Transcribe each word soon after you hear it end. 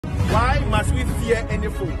must we fear any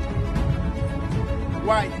foe?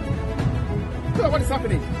 Why? Look at what is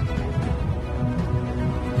happening.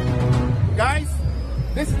 Guys,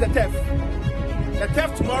 this is the theft. The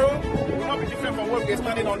theft tomorrow will not be different from what we're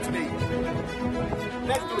standing on today.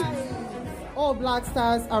 Let's do it. All Black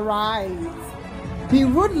Stars arise. Be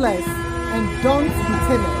ruthless and don't be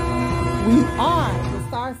timid. We are the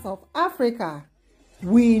stars of Africa.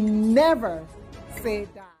 We never say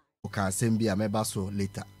die. Okay, send a member so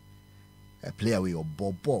later. A player with your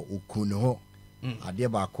bobo ukuno.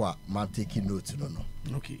 Adeba kwa man taking notes no.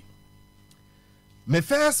 Okay. My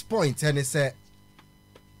first point and say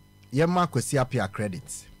Yema kwesi apia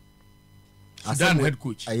credit. Sudan head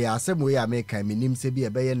coach. Yeah, same way I make I minim se bi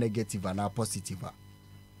e negative and positive.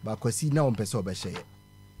 But kwesi na on person be share.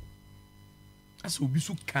 As will be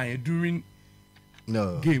so kind during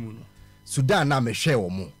no game. No. Sudan na me share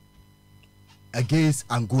omo against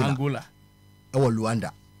Angola. Or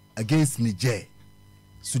Luanda against Niger.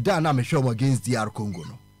 Sudan na me share against DR Congo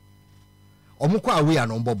no. Omo kwa we an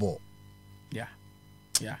ombobo. Yeah.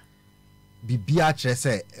 Yeah. Bibia chere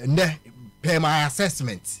say ne per my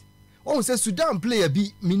assessment. On say Sudan player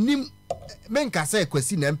bi minim menka say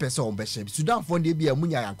kwesi na mpese on be share. Sudan for dey bi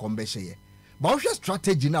amunya yankom be share. But what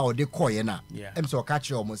strategy na o de koye na em so ka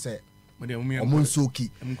kire omo say omo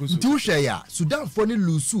nsoki nti wo hwe ya Sudan for ni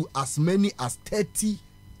lose as many as 30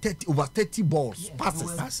 over 30 balls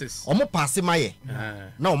passes omo pass maye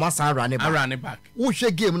na omo san run back wo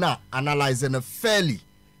hwe game na analyze na fairly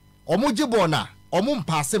omo jibo na omo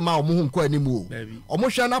pass ma omo hu nko animu omo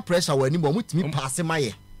hwe na pressure wa animu omo timi pass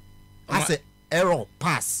maye as a error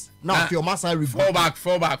pass now if your master fall back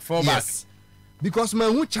because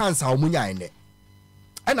man who chance how munya in there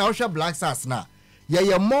and I share Black Stars now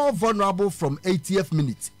you're more vulnerable from 80th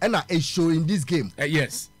minute and I show in this game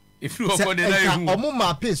yes if you for the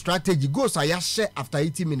my pay strategy goes I share after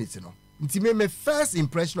 80 minutes you know it's my first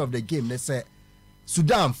impression of the game they say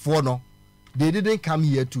Sudan for no they didn't come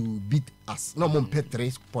here to beat us no more pay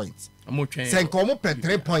 3 points say come pay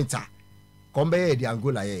 3 points come be the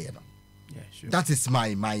Angola here you know yeah sure that is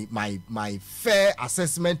my fair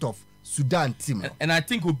assessment of Sudan team. And I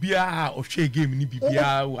think Obia or share game ni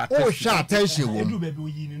bibia share attention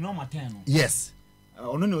yes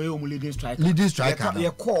leading striker yeah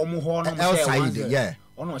call mo ho no yeah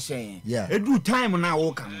ono saying yeah edu time na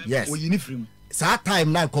wo kan yes o yini free sa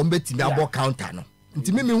time na come betimi abo counter no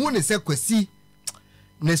ntimi me hu ne se kwesi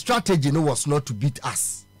ne strategy no was not to beat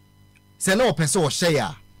us say no person o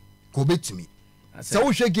share ko betimi so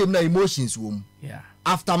we share game na emotions wom yeah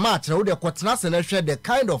after match na we dey kwatena se na share the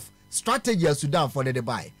kind of strategy of Sudan for the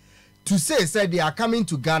buy to say they are coming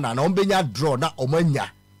to Ghana na ombenya draw na omanya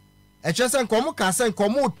e chese nkomo ka se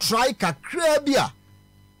nkomo try kakra bia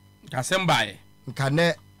ka se mbae nka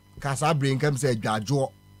ne ka sa bring am say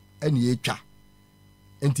dwajo ene etwa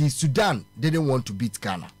enti Sudan didn't want to beat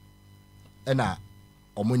Ghana na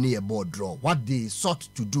omoni a ball draw what they sought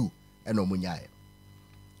to do and omunya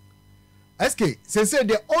SK say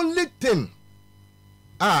the only thing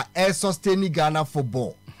sustaining Ghana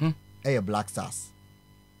football Black Stars.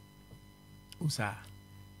 Usa.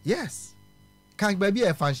 Yes. Can't baby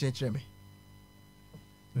a function cheme.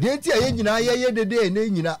 Didn't you nyina ye the day na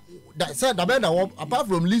nyina that said apart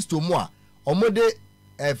from list to more omode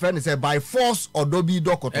friend say by force or dobi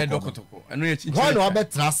dokotoko. Why no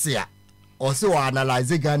betra sea or say we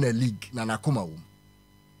analyze Ghana league na nakoma wom.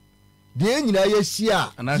 De nyina ye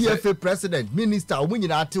hia GFA president minister omu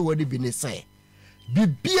nyina ate wodi bi ne say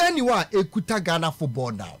bibia ni wa ekuta Ghana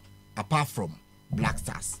football now apart from Black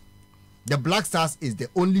Stars. The Black Stars is the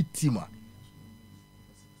only team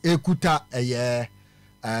ekuta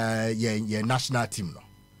national team no.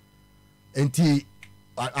 And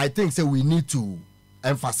I think so we need to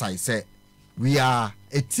emphasize say we are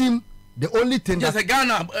a team the only thing just a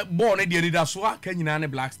Ghana born the leader so Kenya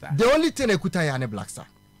Black Star. The only thing ekuta ya Black Star.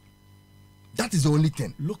 That is the only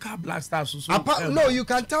thing. Local Black Stars no, you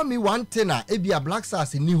can tell me one thing a Black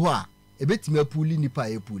Stars in Niwa a bit me puli nipa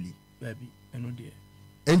e puli. Baby, I know dear.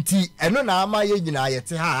 Enti eno na ama ye nyina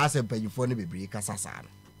yete ha asem panyifo ne bebre kasasa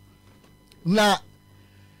na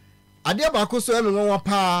ade ba ko so eme won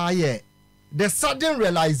pa ye the sudden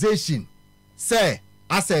realization say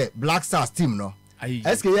as a Black Stars team no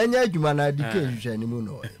eske yenya adwuma na dike hwehwe ni mu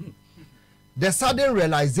no the sudden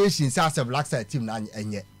realization say as a Black Stars team na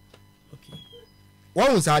enye okay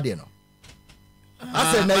what was that no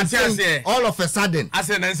all of a sudden as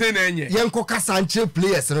a nanse na enye yenko kasanche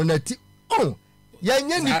players no na ti oh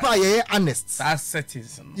yenye nipa ye honest that's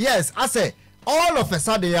settings yes I say all of a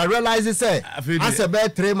sudden I realize say as a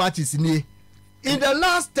bad 3 matches in the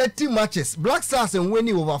last 30 matches Black Stars and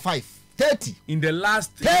winning over 5 30 in the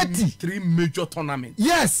last 3 major tournaments.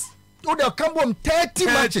 Yes. Oh, they'll come home 30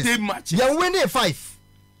 matches. You're winning 5.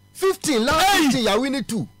 15, last 15, you're winning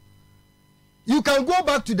 2. You can go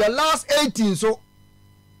back to the last 18, so.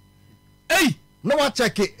 Hey! No one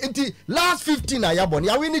check it. Last 15,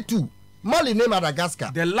 you're winning 2. Mali name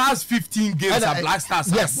Madagascar. The last 15 games are Black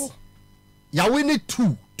Stars. Yes. You're winning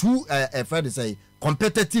 2. Friend say,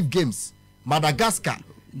 competitive games. Madagascar,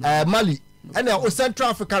 Mali, and the Central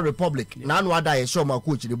African Republic. Now, what I show my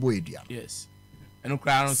coach the boy. Yes. And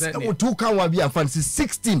Ukraine said 2 can be a fancy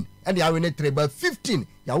 16, and you are winning 3, but 15,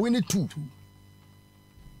 you are winning 2.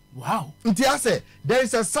 Wow. There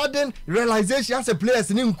is a sudden realization as a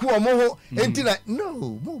players in Nkuamoho.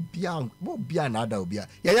 No, more bia nada obia.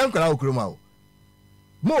 Ya yankora okroma o.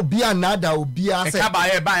 More bia nada obia say. E ka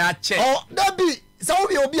ba ya check. Oh, that be so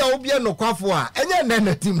obia no kwafo a. Enye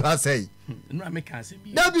na team ha say. No me can say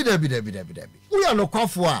bi. Dabi. We are no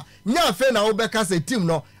kwafo a. Nya fe na obeka say team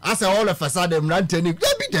no as all of a sudden rantani.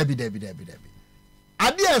 Dabi.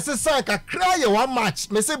 Ade ese ka cry one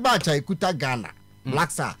match. Me say batch ikuta Ghana.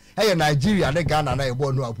 Black Stars. Hey, Nigeria, they Ghana, na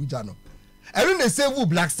ebo no Abuja no. Every they save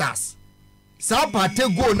Black Stars. Some party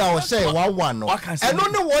go now say 1-1 no. And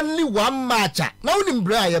only one match. Now in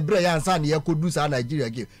Brea and San ye could do some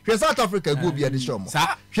Nigeria game. South Africa go be at the show.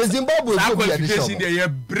 Zimbabwe go be at the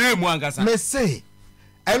show. Me say.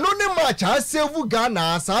 And only match I save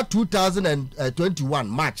Ghana sa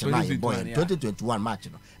 2021 match now boy 2021 match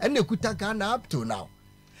no. And they could take Ghana up to now.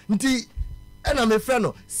 Nti and I'm a friend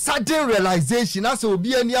of sudden realization as will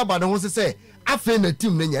be any about the one say I feel the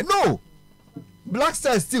team no Black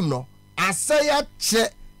Stars team no I say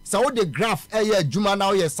check so the graph Juma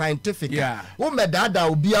now is scientific who made that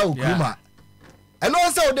will be our Kuma and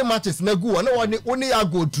also the matches na go and only I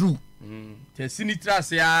go through the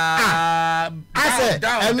sinitras ya I said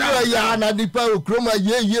and you are na the power Chroma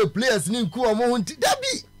ye players in Kuamo that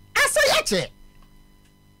be I say check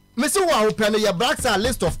Mr. Wa open your Black Stars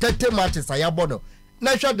list of 30 matches ayabono.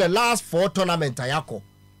 Now show the last 4 tournament ayako.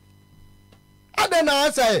 And then I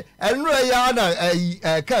say, and no ya na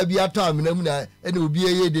ka bi ato amena na e na obi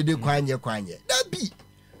eye dede kwanye. That be.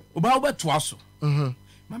 Oba obeto aso.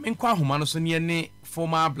 Ma me nkwa ahoma no so ne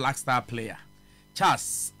former Black Star player.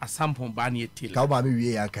 Charles Asampon ba ne Taylor. Ka ba me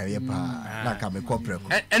wie ya kare pa na ka me kopre ko.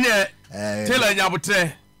 Ene Taylor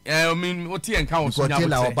nyabotre I mean, what you encounter?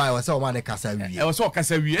 Hotel buy was so one Casawi. I was so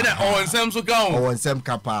Casawi, and all some so go. Oh, and some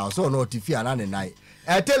capa, so no Tiffy and night.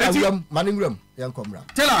 Tell you, Manning room, young comrade.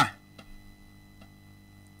 Tell her.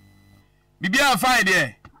 Bibia fine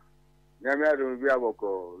there. We have a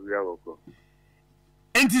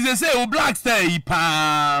And tis say, oh, Black Star,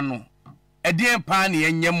 pan. A dear panny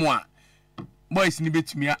and yamwa. Boys, ni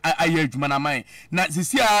bit me, I hear you, man, mine. Now,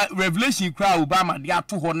 this year, revelation crowd, Obama, they are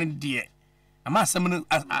 200 dear. As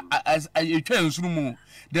I try to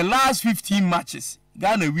the last 15 matches,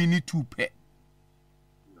 Ghana we need 2 pair.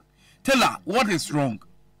 Tell her what is wrong.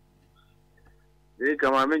 They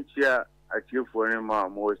come and here at you for him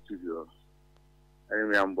more studio. I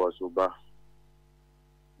am boss Oba.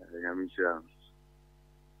 I am sure.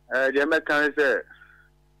 The American say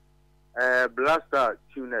Black Star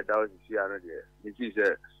tune that was here. It is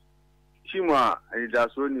a Chima and it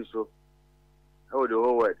does only so. Oh, the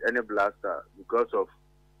whole world, any Black Star because of.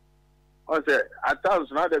 I say at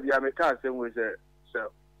times now that the Americans say we say,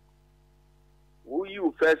 so who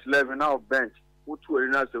you first level now bench, who two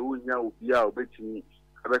arenas who now will be out betting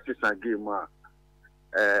about this game,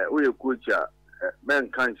 who you coach,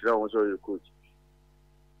 men can't also you coach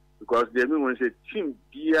because they mean when say team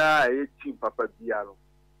Bia, team Papa Biano,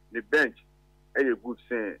 the bench, a good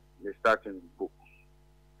saying the starting book,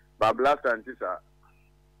 but Black Star and this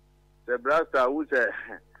the Black Star who say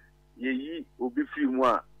ye will be free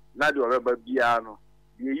more, not the rubber piano.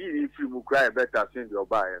 Ye free will cry better since your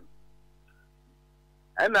buy.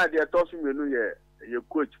 And now they are talking me your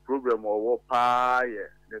coach program or what pie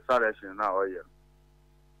the selection now.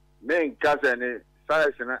 Main cousin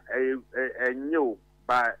selection a new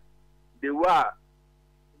by the war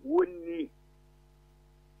when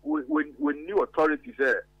new authorities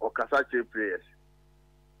or Kasache players.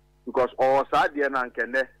 Because all Saddick and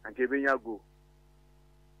Kende and Kevin go.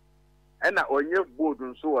 And I only board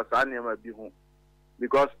and so was I never be home.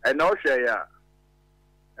 Because I know share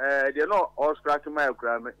they're not all striking my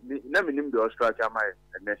crime. Never named the striker my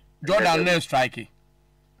Jordan no striking.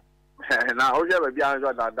 And I always have a behind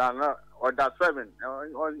that or that 7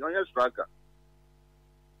 on your striker.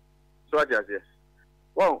 So I just yes.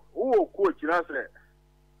 Well, who coach you know say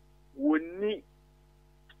we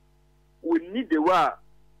need the war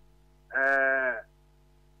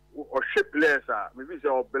or ship players maybe say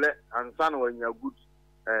or black and son when you're good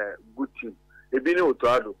good team. Ebi ni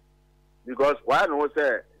Otuado because why no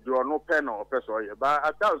say you are no pen or person but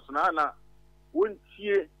at times na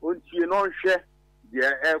untie no hwe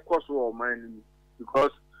the air course or man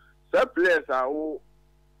because some players are who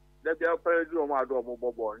that they are playing do ma do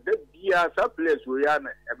bobo they be some players we are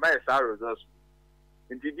e ma sa results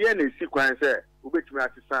nti die na sequence say ubetimi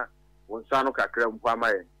atisa won sa no kakra mpa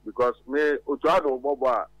mai because me Otuado bobo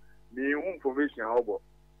a me information obo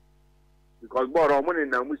because board o money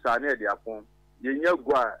na musa na e dia pon yenya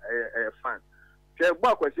gwa fan che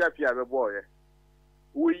gba kwasi afia be boy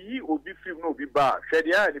we yi obi film no obi ba hwe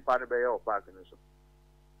dia ni pa no be ye o park no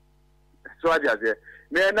so adia there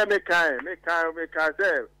me na me kan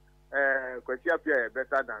say kwasi afia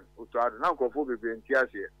better than Otuado na nkofo bebe nti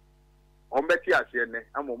ase on beti ase ne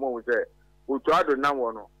amomo wo say Otuado na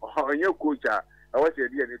wo no onye coach a e was say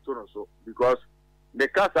dia ni to no so because the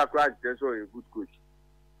Casa Crash is also a good coach.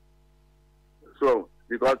 So,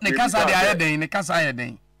 because the Casa they are the Casa are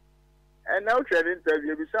the and now training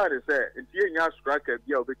interview beside say it's a striker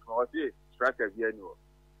be a bit more striker be annual.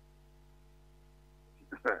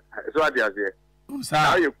 So I say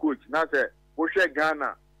now your coach now say Oshe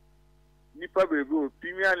Ghana Nipa Bebu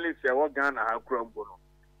Premier League say what Ghana have crumbled.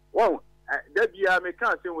 Well, that be I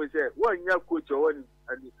can't say we say one year coach or one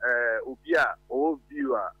Obia or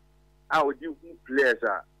viewer. I would do players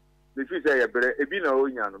the fee say ebi na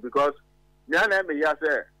onyano because me na me ya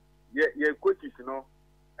say ye coaches no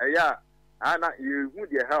ya ana you hu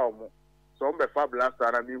the help so me fa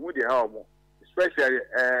blaster na me hu the help especially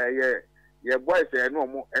ye boys no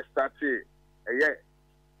mo start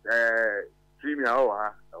premier o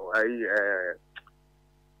ha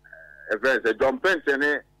event John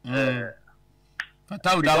Penton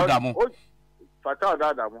Fatau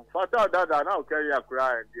Dada now carry a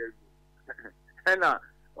cry and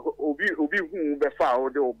obi hu be fa o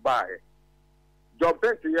de oba e John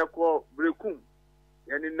Penton ye ko brekum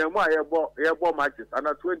and in nemu ye bo matches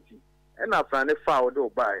under 20 and after ne fa o de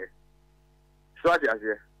oba e so ade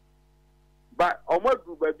ase but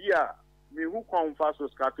omodu ba bia me hu confess so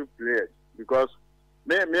scattered players because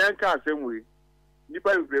me enka same way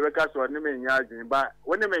nipa we play ka so ne me nya adwin but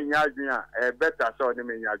when me nya adwin a better so ne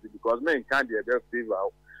me nya adwin because me enka dey be favor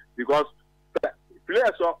because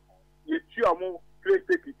players so you amo play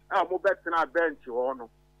take it amo bet na bench ho no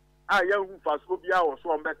ya hu fast go bia wo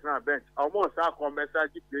so bet na bench almost a come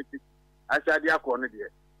message play take asa dia ko no de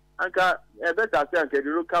anka e better say anka the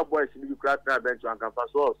local boys ni be crack na bench anka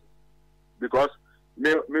fast also because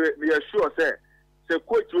me sure say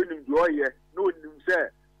coach when him do here no him say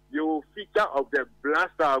you feature of the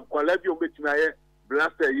blaster quality o betimi aye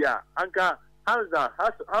blaster here anka Hansa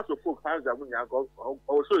has a folk Hansa munya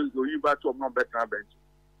also you you back to no better bench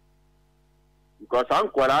because I'm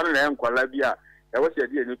kwala na kwala bia e was say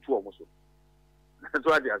dey ni two omo so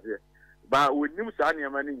so ade ase but we nim sa na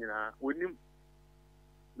ma ni nyina we nim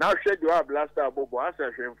now share your blaster bobo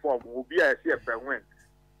answer hwe inform obi a se e pe wen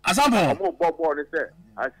Asambo omo bobo ni say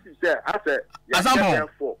as say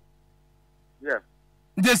Asambo yeah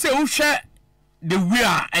they say who share the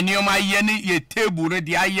wheel and you my ye table no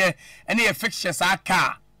the aye and your fixtures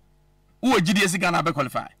aka who GDS Ghana be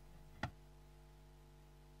qualify.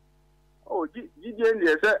 Oh,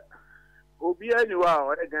 GDN say obi anywhere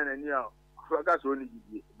or Ghana ni a focus on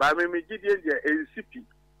GDN but me GDN dey NCP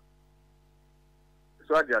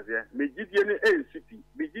so ade ase me GDN NCP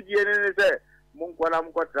me GDN say mon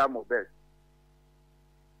kwatra mo best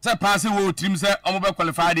say pass wo team say omo be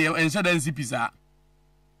qualify dey and say the NCP sa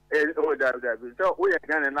oh that so we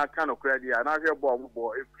Ghana na kind of credit and I hear ball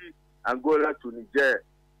every Angola to Niger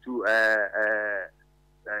to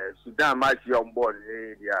Sudan match on board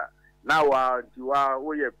area now you are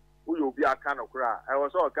we will be a kind of cry I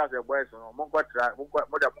was all cast a boys on monko try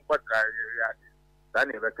that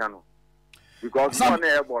never can because one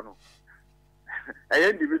airborne a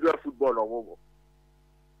individual football or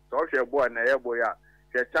so she boy na airboy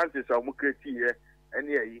the chances of mukreti here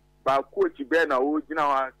any ba coach be na o gina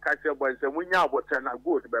wa catch boy say munya abotre na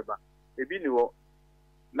goal beba ebi ni wo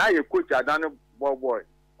na ye coach adan boy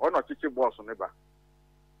ono chichi boss ne ba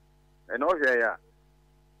and o here ya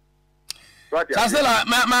Kasela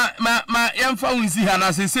ma yemfa unsi ha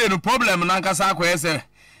na say no problem na nkasa akoye say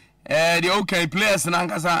the okay players na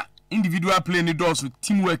nkasa individual play ni do so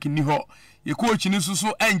teamwork ni ho ye coach ni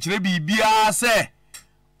so enkyere bibia say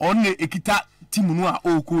onne ekita team no a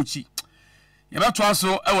o coach Yebeto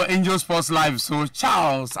aso ewo Angel Sports Live so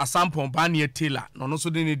Charles Asampon Bania Taylor no so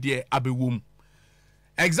de ne de abewom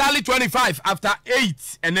exactly 25 after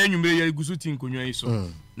 8 and then you may gusu tin konwa yi so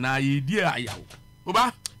na ye die ayawo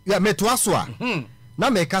oba ya meto aso a na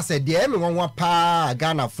meka say de me wonwa pa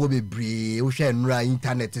Ghana fo bebre wo hwe nura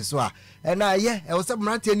internet so a na ye e wo se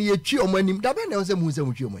mrante ne yetwi omanim da be na wo se mu se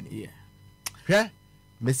mu twi omanim hwe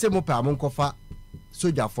me se mo pa mo nkofa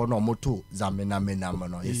soja fo no moto zamena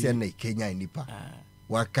no ye se na Kenya nipa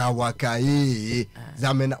waka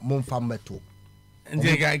zamena mo mfa meto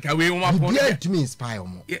ndia ka we uma po it me inspire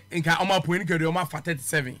mo nka oma po ni kede oma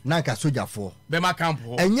 37 na ka soja fo be ma camp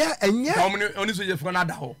ho enya oni soja fo na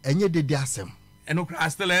da ho enye dede asem eno kra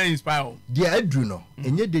still inspire dia adru no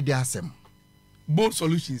enye dede asem both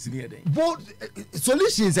solutions ni eden both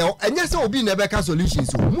solutions enye se obi na be ka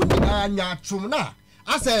solutions mu ni anya twum na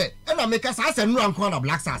ase na me ka sa ase nura nko na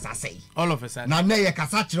Black Stars ase all of a sudden na ye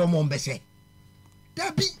kasa kire mo mbehye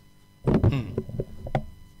dabi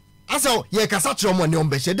aso ye kasa kire mo ne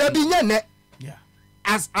mbehye dabi nya ne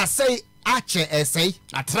as I say ache essay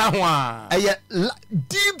atra ho a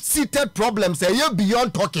deep seated problems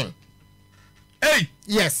beyond talking. Hey,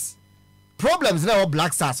 yes, problems now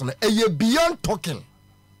Black Stars no beyond talking.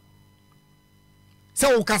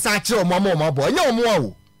 So kasa kire mo boy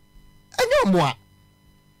enya mo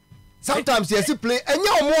sometimes yes play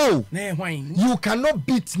enya you cannot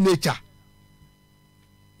beat nature.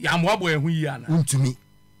 Ya mo boy hu yi ana untumi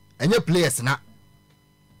enya players na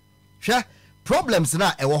hwe problems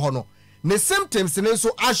na ewo ho no ne symptoms ne so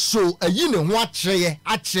a show ayi ne ho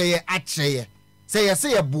akyeye say yes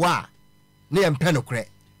ye boa ne empe no kre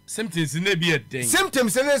symptoms ne bi eden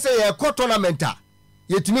symptoms ne say ye ko tournament a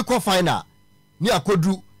yetumi ko final ni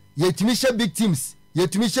akodu yetumi she big teams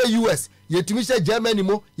yetumi she US yetumi she Germany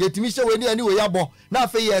mo yetumi she weni ani we yabo na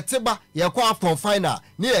afa ye teba ye ko afcon final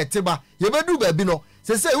ni ye teba ye bedu ba bi no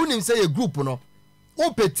say unim say ye group no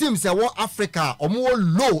ope teams e wo Africa omo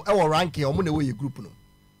low e wo ranking omo na we ye group no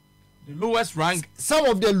the lowest rank some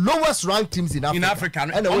of the lowest ranked teams in Africa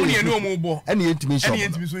and omo ne omo bo and ye ntimi show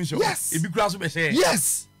yes e bi kura so be say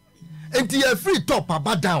yes enti ye free top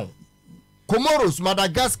aba down Comoros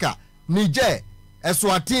Madagascar Niger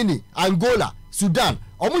Eswatini Angola Sudan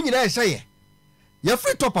omo nyina e hye ye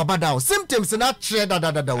free top aba down symptoms na tre da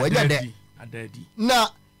we nya de na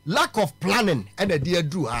lack of planning and a dear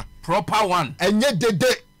drew proper one and yet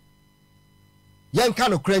de yan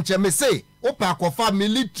kind of crunch me say opa kofa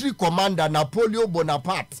military commander Napoleon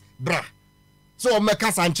Bonaparte bra so make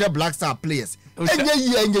us anche Black Star players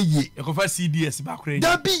enye ye kofa CDS ba kra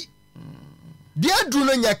dabi dia drew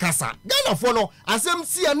no nya kasa Ghana for no asem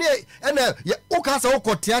sia ne ena o kasa o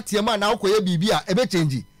kotiatia ma na okoye bibia ebe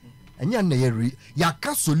change enya na ye ya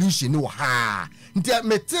ka solution wo ha nti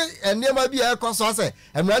mete enema bi e koso ase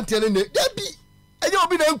emrante ne dabi enye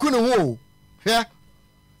obi na nku ne ho hwe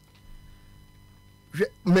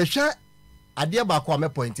mesha ade ba ko me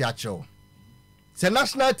point a chew se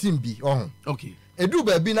national team bi okay edu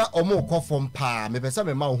ba bi na omo ko form pa me pesa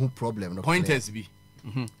me ma ho problem no pointers bi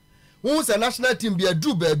who se national team bi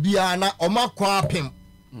edu ba bi na omo kwa apem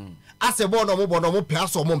ase bo no mo pe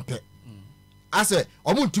aso mo mpe ase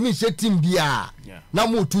omo ntumi hye team bi na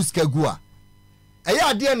mo tu skagu a eya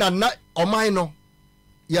ade na oman no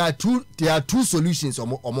there are two solutions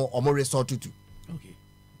omo resort to okay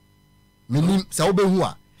minim sa obehu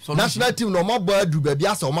a national team no omo bo adu ba bi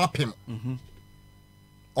ase omo apem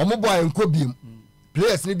omo bo enko biem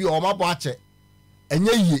players ni bi omo bo ache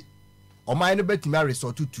enye yie oman no betimi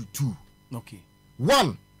resort to two okay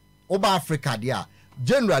one oba Africa dia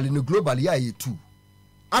generally no global ya ye two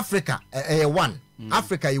Africa one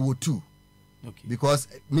Africa you two okay because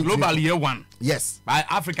global year one yes by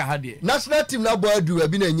Africa had there national team na boy do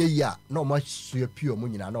abi na enye yi a na omo so pure mo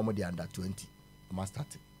nyina na omo dey under 20 omo start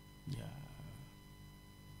yeah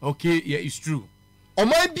okay yeah it's true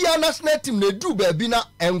omo bia national team na do ba bi na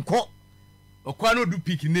enko okwa no do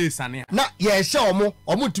pick na sane na ye hye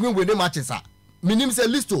omo tumi wene matches a minim se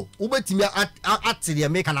listo ubetimi atire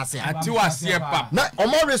me kana se atiwase pa na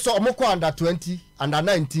omo reso omo ko under 20 under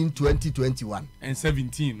 19 20 21 and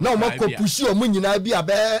 17 na omo ko pushi omo nyina bi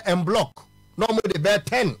abe en block na omo de be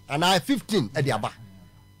 10 and 15 e de aba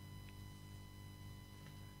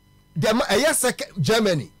dem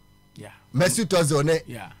Germany yeah Mesut Ozil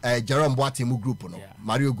yeah Jerome Boateng mu group no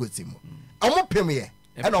Mario Götze mu omo pemye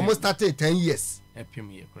and omo started 10 years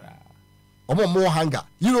pemye kra omo mo hanga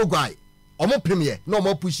Uruguay omo premier no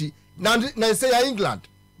omo pushi na say England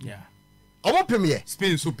yeah omo premier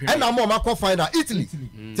Spain so premier and omo makọ final Italy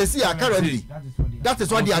say see currently that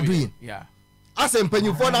is what they are doing yeah as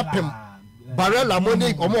empenyufo na pem Barella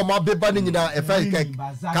Monique omo beba ni nyina e fa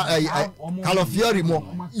Calafiori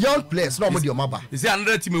mo young players no omo di omo ba is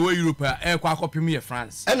another team we Europe e kwa akọ premier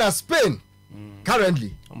France and Spain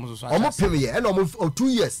currently omo premier and omo 2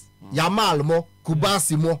 years Yamal mo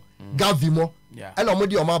Kubasi mo Gavi mo and omo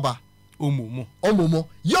di omo ba omomo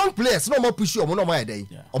young players no more push omo no more dey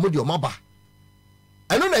omo de omo ba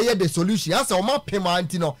eno na ye the solution asa omo pem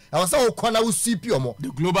anti no e was say okona wo CP omo the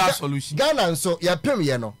global solution Ghana so ye pem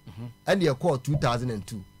ye no and ye call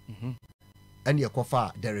 2002 and ye call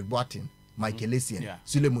for Derek Boateng, Michael Essien,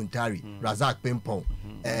 Suleiman Tari, Razak Pimpon,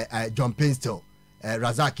 John Penstel,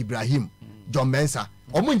 Razak Ibrahim, John Mensah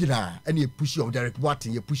omo nyina and ye push your Derek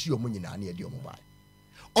Boateng ye push your money na ye de omo ba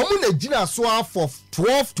omo na gina so for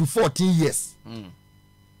 12 to 14 years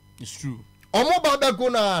it's true omo ba be go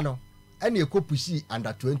na no and ye ko pushi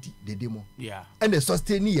under 20 the demo and the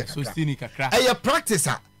sustain kakra e practice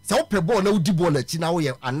so ope ball na udi ball achi na wo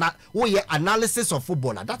ye analysis of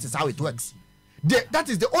football that is how it works that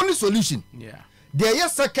is the only solution there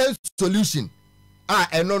is second solution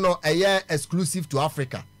no exclusive to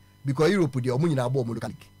Africa because Europe the omo nyina ball local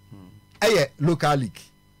league local league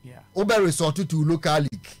Uber resort to local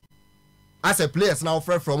league as a players now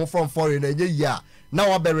from foreign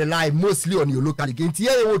now I rely mostly on your local league.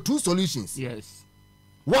 Here you have two solutions. Yes.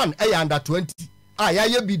 One, under 20.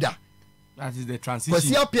 You bida. That is the transition. Because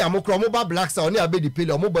here Pia Mokro Black Star only be the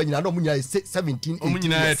player mobile no munya 17 18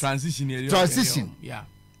 years. Transition. Yeah.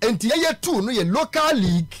 And here you two no your local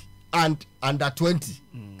league and under 20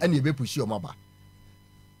 and you be push your maba.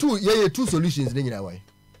 Two solutions then you way.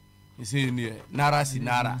 You see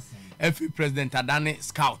Nara every president adane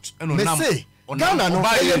scout me say Ghana no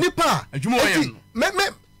nipa me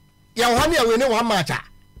ya wani ya wene one match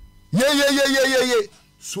ye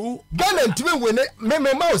so Ghana ntime wene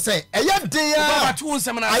me ma say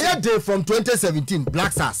eye day from 2017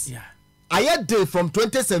 Black Stars eye day from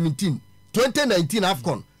 2017 2019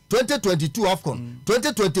 AFCON 2022 AFCON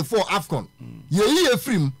 2024 AFCON ye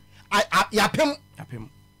free yapem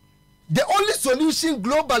the only solution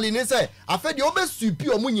globally is say after the over supi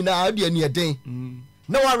omo nyina de ani eden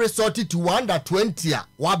now I resorted to under 20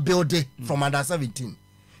 what build it from under 17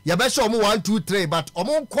 you be sure omo 1 2 3 but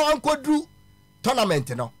omo kwankodru tournament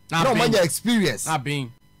no man experience na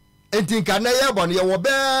being enti kan na ye bon ye wo be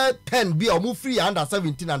 10 bi omo free under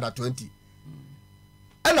 17 under 20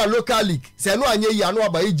 and a local league say no anye yi anu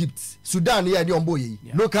aba Egypt Sudan ye de ombo ye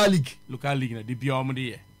local league na de bia omo de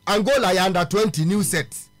ye Angola ya under 20 new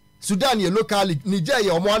set Sudan ye local league Niger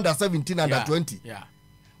ye omo under 17 under 20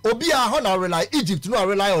 obi a ho na rely Egypt no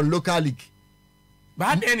rely on local league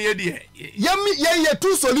but then ye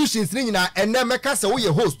two solutions ni na ene meka say we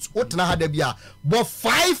host wotena ha da bia but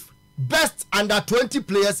 5 best under 20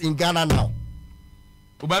 players in Ghana now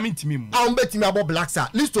obami ntimi mu betimi abo Black Star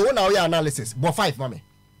list to na we analysis but 5 mame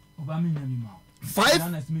obami nyami ma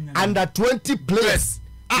 5 under 20 players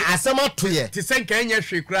asema to ye ti senka enye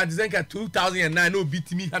hwekura ti senka 2009 no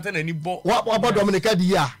bitimi hata na ni bo obo Dominica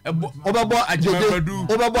di ya obebo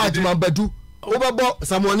Ajimambadu obebo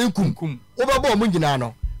Samuel Nkum obebo omungina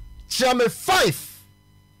no chiame 5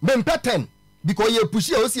 mempe 10 because you push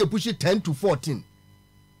you see push 10 to 14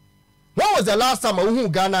 when was the last time who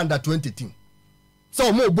Ghana under 20 team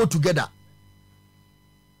so more go together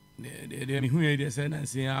they who they say na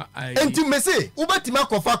say enti me say ubetima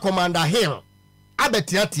kofa Commander Hill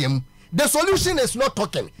abetiatiem the solution is not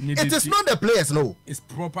talking it is not the players no it's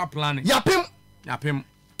proper planning yapim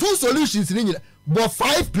two solutions ni but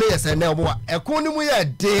 5 players and now ekonimu ye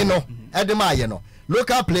dey no edema ye no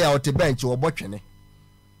local player on the bench or botwene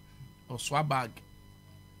or swabag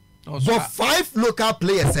but 5 local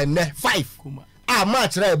players and 5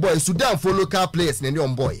 match right boy Sudan for local players and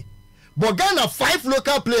on boy but Ghana 5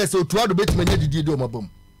 local players so to do bet me did do mabom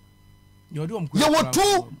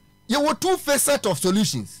you were two facet of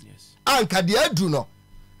solutions yes anka de adu no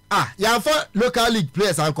ya for local league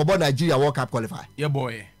players and Kobo Nigeria World Cup qualify yeah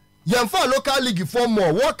boy ya for local league for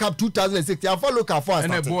more World Cup 2006 ya for local for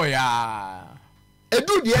and boy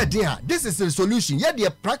edu de dia this is the solution yeah they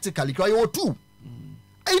practically you were two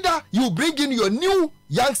either you bring in your new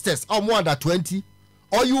youngsters or more under 20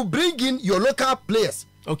 or you bring in your local players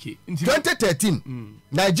okay 2013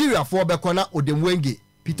 Nigeria for Bekona Odemwenge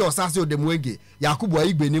Peter Osase Odemwenge Yakubu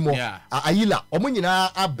Aigbe ni mo Ayila omo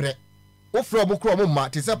nyina abre ofro mo kro mo ma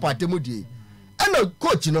te se patemu die eno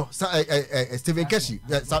coach no Stephen Keshi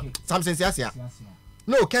Samson Siasia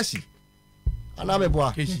no Keshi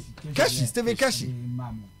anameboa Keshi Stephen Keshi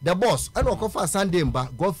the boss eno kofa Sunday mba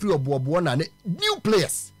Godfrey Obuobuo na new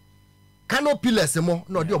players Kano pillars mo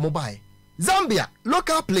no de omo bai Zambia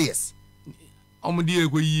local players omudi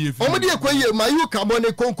ekweyi mayu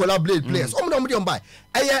Kamone Konkola Blade players omudi ombai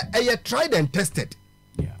eye tried and tested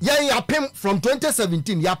yapem from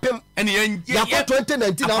 2017 yapem and yapem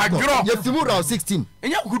 2019 after yafimu round 16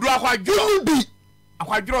 enya kudu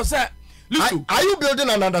akwadro say listen are you building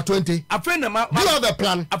an under 20 afenna ma do you have a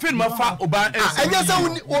plan afenna ma fa oba enya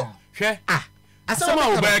say hwe asama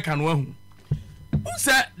wo ba ka no ahu who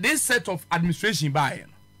said this set of administration by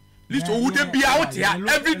list who dey be out here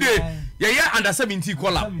every day yeah under 17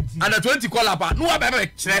 call up under 20 call up no ba be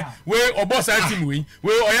kire we obo sa team we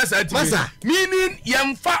oya sa team meaning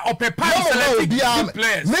yemfa opepa select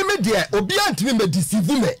players me there obi antimi me deceive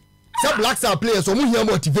me say Black Star players o mu here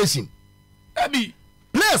motivation abi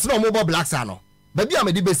players no mo Black Star no ba bia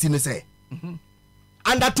me di be si ne say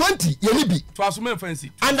under 20 yeni bi to assume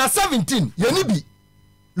fancy under 17 yeni bi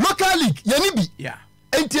local league yeni bi yeah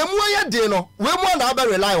entiemu ye de no we mo na ba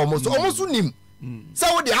rely on so omo so nim say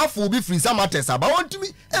we dey afo bi free some matters aba wontumi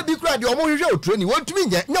e bi kura de omo hwehwe o training wontumi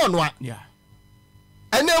nye ono a yeah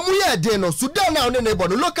enemu ye de no Sudan na one neighbor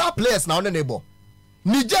no local players na one neighbor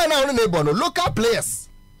Niger na one neighbor no local players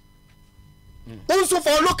also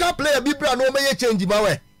for local player bi bra no me ye change ma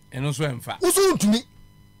we eno so emfa uso ntumi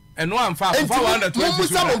eno amfa for 120 mo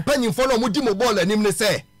sa mo panyin for no mo di mo ball anim ne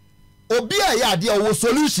say obi a ya de o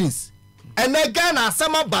solutions ena Ghana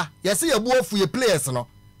asama ba yesi ye bu ofu ye players no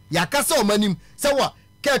ya kasa o manim say wa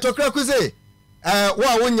ke to kra ku say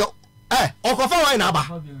wa wonyo okofa wan na ba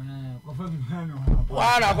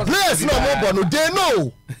players no mo bo no they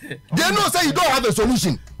know say you don't have a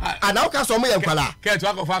solution and how can some yankwala ke to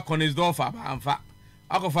akofa Corners don fa ba amfa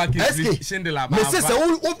akofa Kingsley Shindela ba me say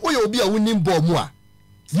we obi a wonim ball mu a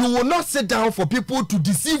you will not sit down for people to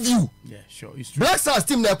deceive you. Yeah, sure, it's true. Black Stars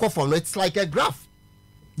team na from it's like a graph.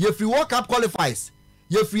 If you World Cup qualifies,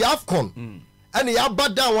 if you AFCON, and you have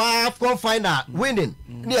bad down AFCON final winning,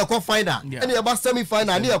 and you have final, and you have semi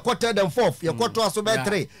final, and you have quarter and fourth, you have quarter so bad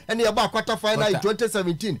 3, and you have quarter final in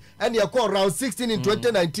 2017, and you have round 16 in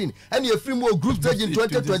 2019, and you have 3 more group stage in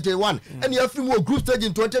 2021, and you have 3 more group stage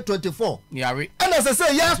in 2024. Yeah, and as I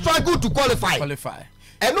say, you struggle to qualify.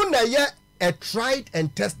 And on the a tried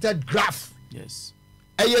and tested graph. Yes.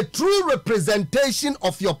 A true representation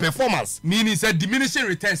of your performance. Meaning it's a diminishing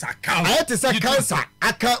returns account. I had to say cancer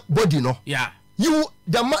account body no. Yeah.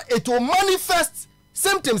 It will manifest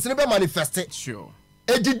symptoms never manifested. Sure.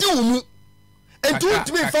 It did you it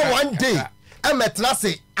took me for one day. I met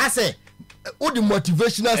Lassie. I say all the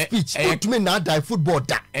motivational speech put me now die football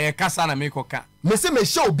da. Kasa na me koka. Me say me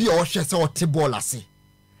show be or share say table Lassie.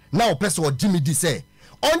 Now person Jimmy D say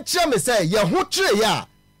on me say ye ho tre ya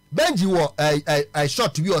Benji wo a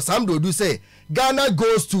shot to be or some do say Ghana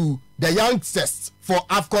goes to the youngsters for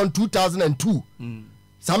AFCON 2002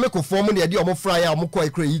 some ko form ne dey omo fry omo ko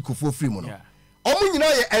ekra yi ko for free mo no omo nyina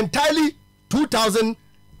ye entirely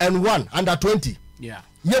 2001 under 20 yeah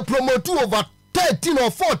ye promote over 13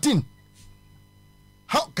 or 14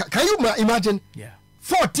 how can you imagine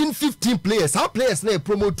 14 15 players how players na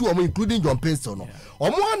promote to omo including John Penson no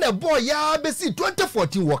omo na boy ya be see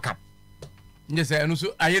 2014 World Cup yes eno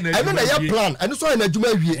so aye na plan eno so na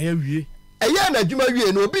adwuma wie na adwuma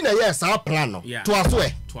wie no obi na ye sa plan no to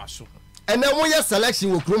aso ena mo ye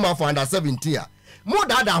selection wo kroma for under 17 a mo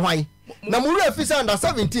dada hwan na mo re official under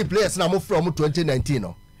 17 players na mo from 2019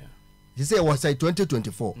 no you say was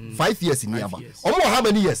 2024 5 years in yaba omo how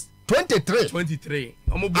many years 23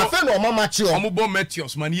 omo bo afa no omo machi omo bo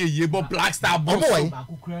Meteors man ye bo Black Star bo omo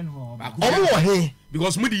wo he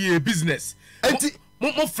because mo dey business enti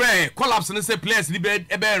mo friend collapse ne say players ni be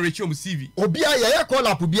enrich om CV obi a ye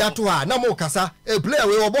collapse bi ato ha na mo kasa e player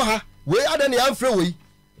we obo ha we ada ne amfre we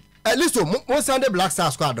at least mo Sunday Black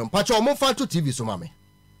Star squad don pacho mo fan to TV so mame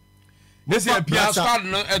this year Black squad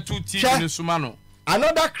no to TV so ma no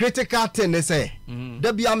another critical thing they say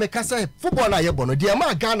there be amekasa football na ye bono dia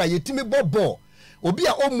ma Ghana yetimi ball obi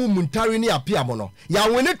a omu muntari ni apia mo no ya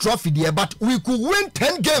win a trophy there but we could win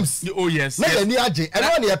 10 games oh yes na ani age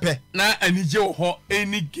eno na ye pe na ani je ho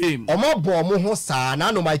any game omo ball mo ho saa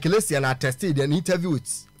na no Michael Essien na tested an interview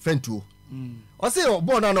with Fentuo o say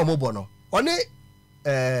ball na no mo ball no oni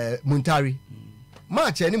muntari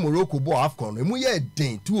match any Morocco ball AFCON emu ye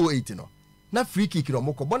den 208 no na free kick no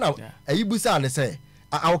mo ko bona ayibusa ne say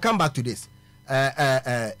I will come back to this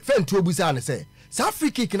Fentuo busa ne say sa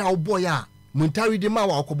free kick na wo boy a muntari de ma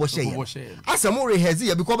wa akobo shey asemo rehezi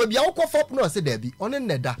ya because bia wo fop no say there be on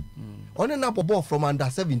neda on na ball from under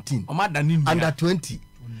 17 under 20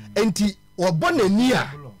 enti obonani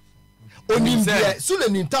a onimbe sule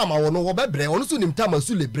nintama wono wo bebre ono so nintama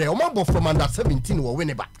sule bre o mabo from under 17 wo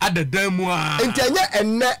win ba adadan mu a enti anya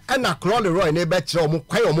enne na Claude Roy na be kire o mo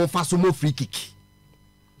kwan o mo fa so mo free kick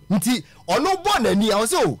nti ono bonani a o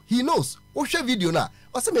say he knows o hwe video na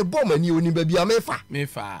o say me ball mani oni ba bia mefa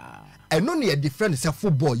and only a different say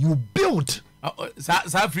football you build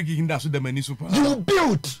South Africa in that so the many super you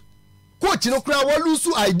build coach no kra wa lose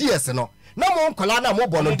ideas no na mo nkola na mo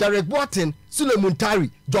bɔ no Derek Boateng, Suleiman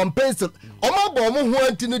Tari, John Pencil omo bɔ mo ho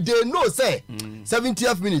anti no dey no say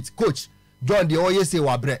 70th minute coach John the oye say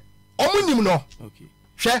wa bre omo nim no okay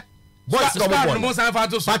hwɛ boys no mo san fa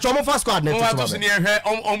to so pacho mo first squad net to so ne hwɛ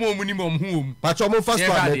omo nim omo pacho mo first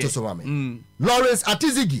squad net to so ma Lawrence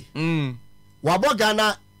Atizigi wa bɔ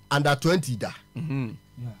Ghana under 20 da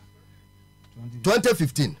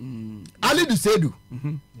 2015 Ali Dusedu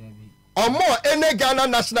omo any Ghana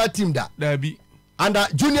national team da and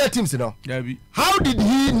junior teams, you know. How did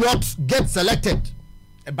he not get selected?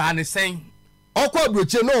 Bani saying, Okwa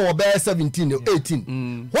Broche no obe 17 or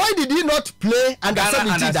 18. Why did he not play under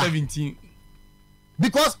 17?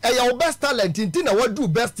 Because your best talent in Tina what do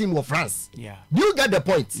best team of France. Yeah. Do you get the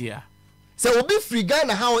point? Yeah. So we'll be free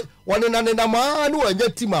Ghana how one in another man who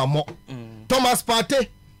and team more. Thomas Partey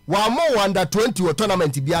one more under 20 or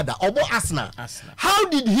tournament biada obo Arsenal. How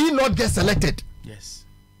did he not get selected? Yes.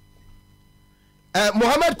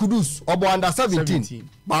 Mohamed Kudus obo under 17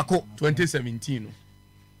 bako 2017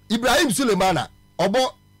 Ibrahim Sulemana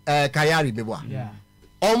obo Kayari beboa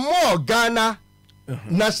omo Ghana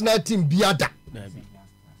national team biada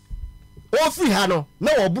o free ha no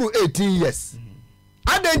na oburu 18 years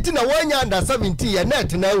adenti na wanya under 17 ye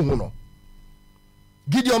net na ehu no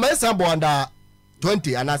Gideon Mensah bo under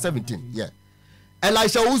 20 and 17 yeah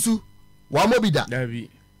Elisha Usu wa mobida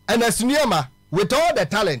and Asuniema with all the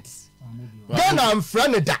talents Ghana and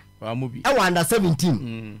Franeda I under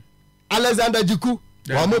 17 Alexander Jiku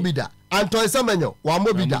wa mobida Antoine Semenyo wa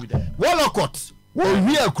mobida Wolocott wa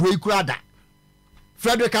hia kuro ikurada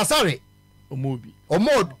Frederick Asare omobi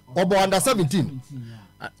obo under 17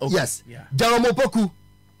 yes Jerome Opoku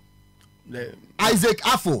Isaac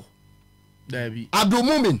Afo Abdul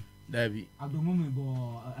Mumin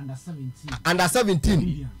bo under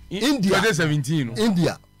 17 India 2017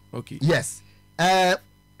 India okay yes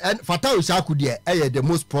and Fatah Ushaku there the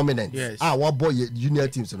most prominent what boy junior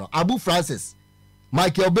teams you know Abu Francis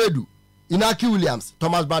Michael Bedu Inaki Williams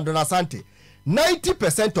Thomas Brandon Asante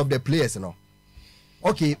 90% of the players you know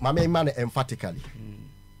okay my man emphatically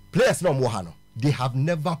players no more no they have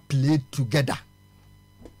never played together.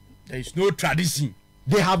 There is no tradition.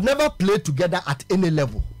 They have never played together at any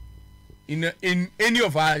level in any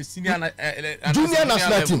of our senior junior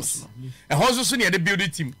national teams. And also senior the building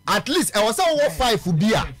team. At least I was all 5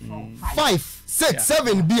 beer, 5, 6,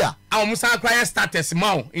 7 beer. Our Musa Cryer starters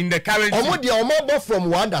now in the current. Omo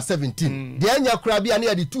from under 17. The Anya Krabi and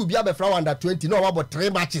the 2 beer from under 20. No about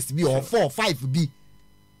 3 matches be or 4, 5 be.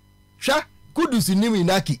 Sha kudu sinimu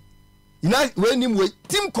inaki. When him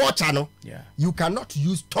team culture no. Yeah. You cannot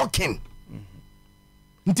use talking.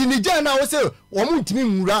 Ntinija na we say omo ntimi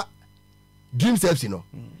nwura dream selves you know.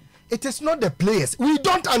 It is not the players. We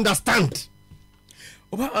don't understand.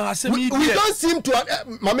 We don't seem to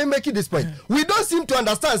Mama making this point. We don't seem to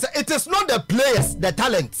understand. It is not the players, the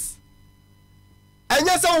talents. And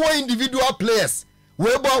yes, our individual players.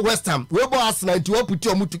 We bought West Ham, we bought Arsenal to put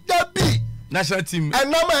your mutu. That be national team.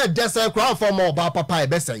 And now my just a crowd for more about Papa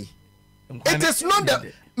Besai. It is not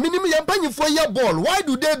the minimum you're for your ball. Why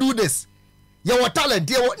do they do this? Your talent,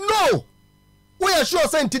 no. We are sure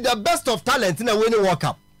saying to the best of talent in a winning World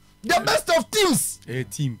Cup. The best of teams. A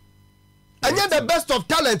team. And yet the best of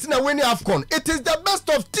talent in a winning AFCON. It is the best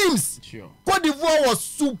of teams. Sure. Cote d'Ivoire was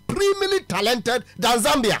supremely talented than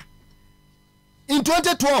Zambia in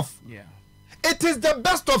 2012. Yeah. It is the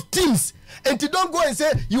best of teams. And you don't go and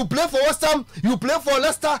say you play for West Ham, you play for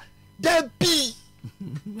Leicester. There be.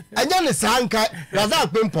 And then the Sanka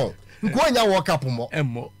Razak Pimpon. Go in your World Cup more.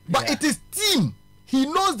 But it is team. He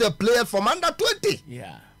knows the player from under 20.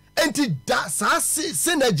 Yeah. And he does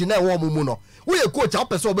synergy na wo mumu no. We a coach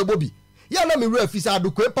up so be Bobby. Ya na me referee sa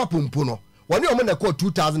do ko papumpo no. Woni o mo na call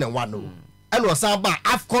 2001 no. And was ba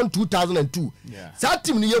AFCON 2002. Yeah. That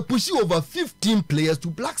team ni push over 15 players to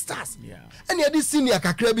Black Stars. Yeah. And ya this senior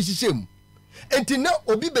kakra bi hihye. Enti na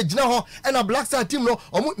obi begina ho and a Black Star team no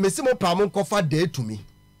omo mesimo pamon kofa there to me.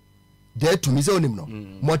 There to me say onim no.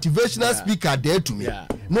 Motivational speaker there to me.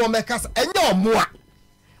 No make us enye omo a.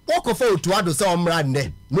 Okofa otuado say omra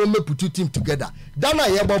ne. No me put two team together. Dana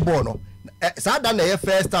ye ball no. Sa dana ye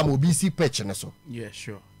first time obi see pitch ne so. Yeah,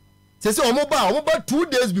 sure. Say omo ba 2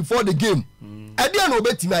 days before the game. E dey na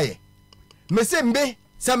obetimi aye. Me say mbe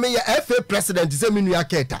say me FA president say me nua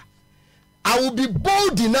Keta. I will be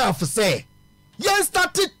bold enough to say yen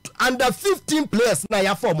started under 15 players na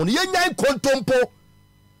ya form no yen nyan kontompo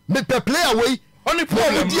me per player wey only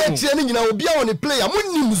problem di etie ni nyina obi a on player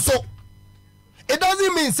munnim so. It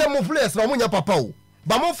doesn't mean some players na munya papa o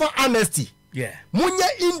but mo for honesty. Yeah. Munya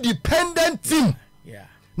independent team. Yeah.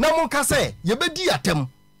 Na mon ka say ye bedi atem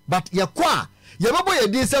but ye kwa yebebo ye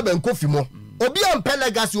din se ben kofi mo obi ampe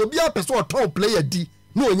legacy obi apeso oton player di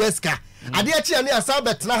no onyeska ade a chia ne asa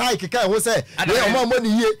betena high keka ho se we omo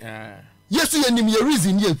ni ye yesu ye nim ye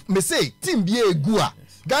reason ye me say team bi egu a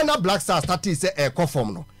Ghana Black Stars started say e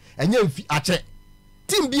conform no enye mfi ache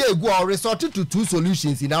team bi egu a resort to two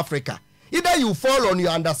solutions in Africa. Either you fall on your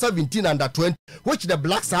under 17, under 20, which the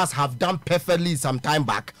Black Stars have done perfectly some time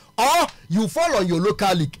back, or you fall on your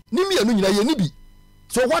local league.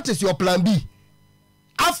 So what is your plan B?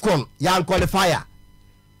 AFCON, young qualifier.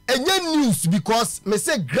 And news because me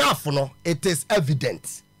say graph no, it is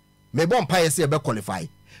evident. Me bon pa say be qualify.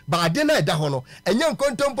 But I didn't know that hono. And young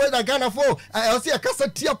contemporary Ghana for I see a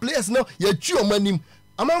cast tier players no, you chew manim.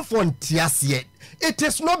 Among fun tiers yet. It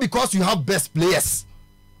is not because you have best players.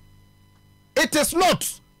 It is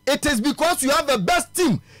not. It is because you have the best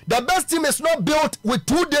team. The best team is not built with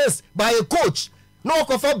 2 days by a coach. No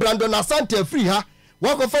one for Brandon Asante free ha.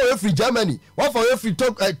 One for free Germany. One for free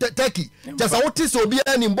Turkey. Just a what is so be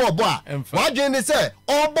any more boy. What do you say?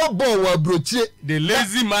 All ball will broach the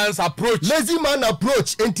lazy man's approach. Lazy man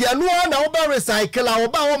approach. And Tianua now over recycle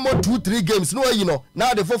about 1 more 2-3 games. No, you know.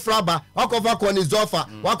 Now the for Fraba. Walk over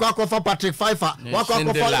Konizofa. Walk over Patrick Pfeiffer. Walk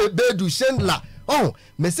over Bedu Schindler. Oh,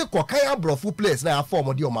 me se kwakaya brofu players na form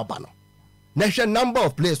odi o mabano. Nation number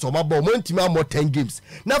of players o mabo mo ntimi am 10 games.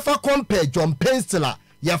 Na fa compare John Penstiller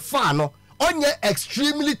ye fa no onye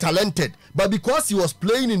extremely talented, but because he was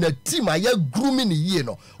playing in a team aye grooming ye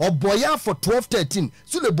no oboya for 12-13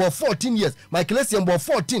 so le ball 14 years Michael Essien ball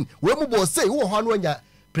 14 we mu ball say wo ho no nya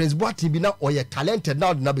Prince Boateng bi na oye talented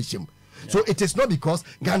now na be shim. So it is not because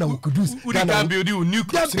Ghana will produce Ghana can build new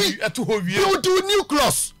clubs build new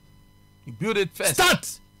clubs. Build it first.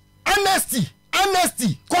 Start. Honesty.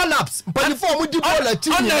 Collapse. But before we deploy the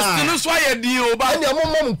team. Honesty. No so ye di o ba. Any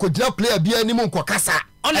mom ko jira player bi ani mo ko kasa.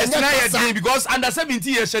 Honesty na ye di because under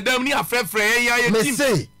 17 years shedam ni afrefre ye team. Me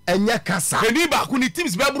say enya kasa. Eni ba ku ni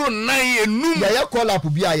teams be bro 9 enum. Ya collapse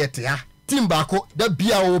bi a ye te ha. Team ba ko da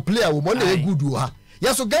bia o player wo mo na ye good o ha.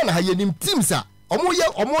 Ya so Ghana ha ye nim teams a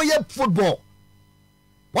omo ye football.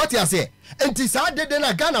 What you say? And this I did in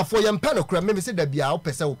a Ghana for your penocra. Maybe say that be our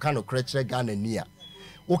person who cannot create Ghana near.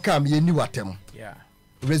 O come ye new atem. Yeah.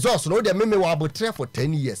 Results no de meme wa abotre for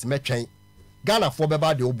 10 years. Me train Ghana for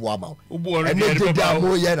beba de obuama. And they did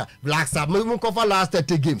mo yena. Black Stars. Mo cover last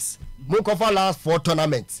 30 games. Mo cover last 4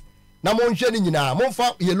 tournaments. Na mo nhwe ni nyina. Mo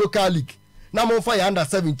fa ye local league. Na mo fa ye under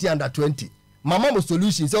 17, under 20. Mama mo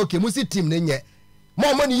solution say okay, mo si team ne nye.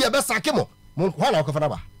 Mo money ye be sake mo. Mo hwa na ko fa na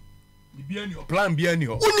ba. Plan bien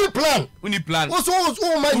yo. Uni plan.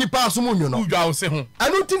 So man ni pass mu nyo no. Udwa wo se ho.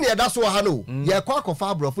 Anu tin ye da so ha no. Ye kwa akofa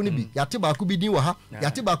abrofo ni bi. Ya te ba ku bi din wo ha. Ya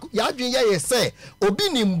te ba ku ya adwen ye say obi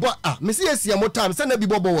ni mbo me se yesia mo time say na bi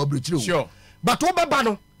bobo wa bruchire o. Sure. But wo beba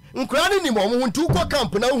no. Nkura ni mo ho ntu ko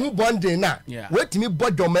camp na hu bonding na. Wetimi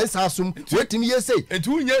bodo mensa asum. Wetimi ye say.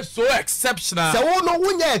 Etu unye so exceptional. Se wo no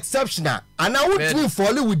unye exceptional. And I would mean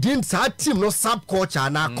follow within that team no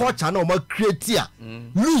subculture na culture na o create a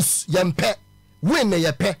lose yempe win na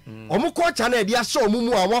yepe omo culture na e dia show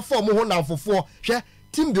mu a wa form ho na fofo hwe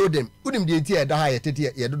team building udim de enti e da ha ye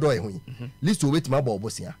tete ye dodo e ho list o betima ba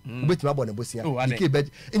obosia obetima ba na bosia dike be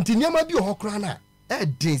enti niam bi o hokra na e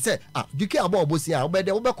din say dike aba obosia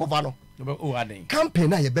obede wo be cover no campaign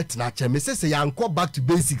na ye betna che me say yanko back to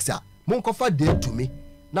basics a mon cover day to me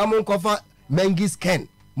na mon cover Mengis Ken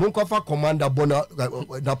Munkofa Commander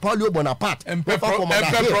Napoleon Bonaparte Emperor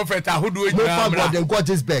Prophet ahudu ejina Gordon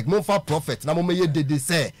Gorgesberg Munfa Prophet na mo meye dede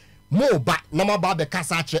say mo ba na ma ba be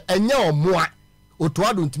kasa ache enye omoa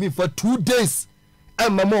otoado ntimi for 2 days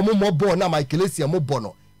emma mo born na Michael Essien mo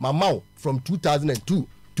bono mama from 2002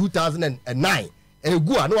 2009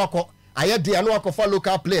 egu anu akọ ayede anu akọ for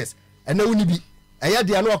local players ena woni bi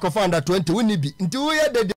ayede anu akọ for under 20 woni bi nti wo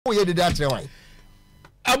ye dede atre wan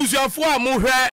abusuafo a mo hwe